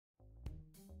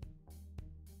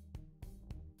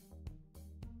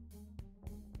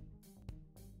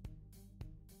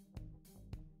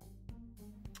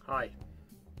Hi,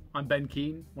 I'm Ben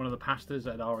Keane, one of the pastors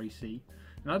at REC,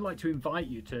 and I'd like to invite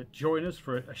you to join us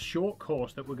for a short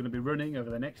course that we're going to be running over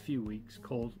the next few weeks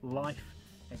called Life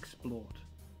Explored.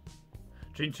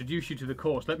 To introduce you to the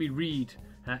course, let me read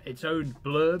its own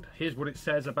blurb. Here's what it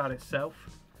says about itself.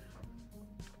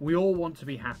 We all want to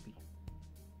be happy.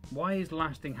 Why is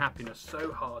lasting happiness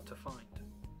so hard to find?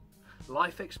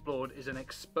 Life Explored is an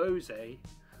expose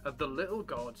of the little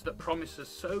gods that promise us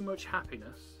so much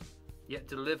happiness, yet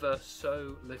deliver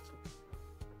so little.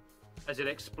 As it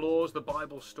explores the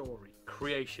Bible story,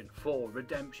 creation, fall,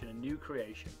 redemption and new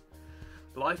creation,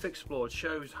 Life Explored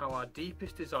shows how our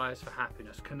deepest desires for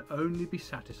happiness can only be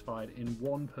satisfied in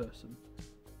one person,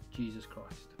 Jesus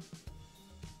Christ.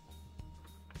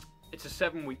 It's a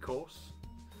 7-week course,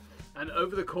 and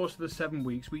over the course of the 7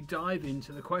 weeks we dive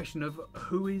into the question of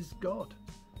who is God?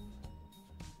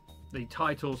 The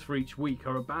titles for each week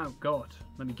are about God.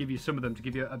 Let me give you some of them to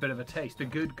give you a bit of a taste. The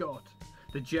good God,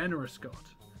 the generous God,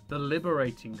 the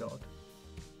liberating God,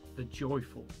 the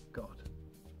joyful God.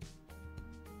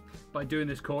 By doing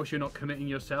this course, you're not committing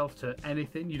yourself to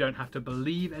anything. You don't have to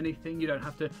believe anything. You don't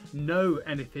have to know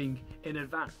anything in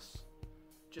advance.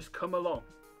 Just come along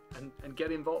and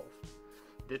get involved.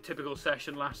 The typical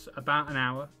session lasts about an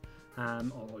hour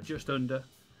or just under.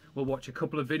 We'll watch a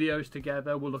couple of videos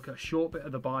together. We'll look at a short bit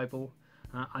of the Bible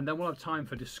and then we'll have time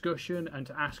for discussion and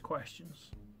to ask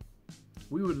questions.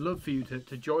 We would love for you to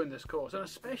join this course, and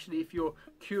especially if you're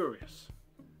curious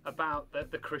about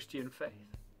the Christian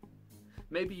faith.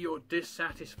 Maybe you're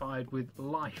dissatisfied with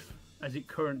life as it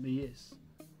currently is.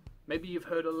 Maybe you've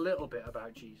heard a little bit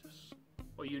about Jesus,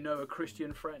 or you know a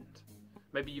Christian friend.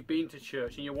 Maybe you've been to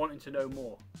church and you're wanting to know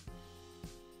more.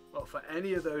 Well, for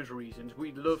any of those reasons,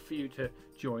 we'd love for you to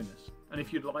join us. And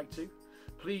if you'd like to,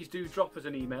 please do drop us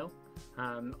an email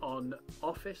on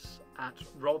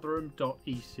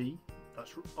office@rotherham.ec.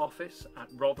 That's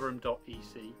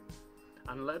office@rotherham.ec.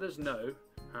 And let us know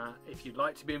if you'd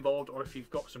like to be involved, or if you've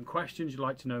got some questions you'd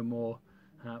like to know more.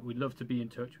 We'd love to be in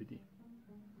touch with you.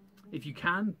 If you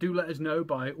can, do let us know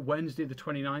by Wednesday the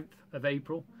 29th of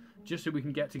April, just so we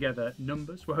can get together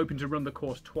numbers. We're hoping to run the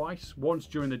course twice, once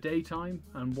during the daytime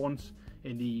and once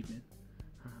in the evening.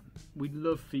 We'd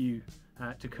love for you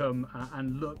to come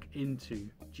and look into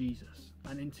Jesus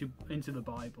and into the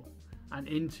Bible and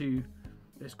into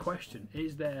this question,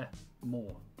 is there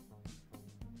more?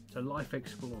 So Life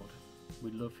Explored,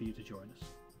 we'd love for you to join us.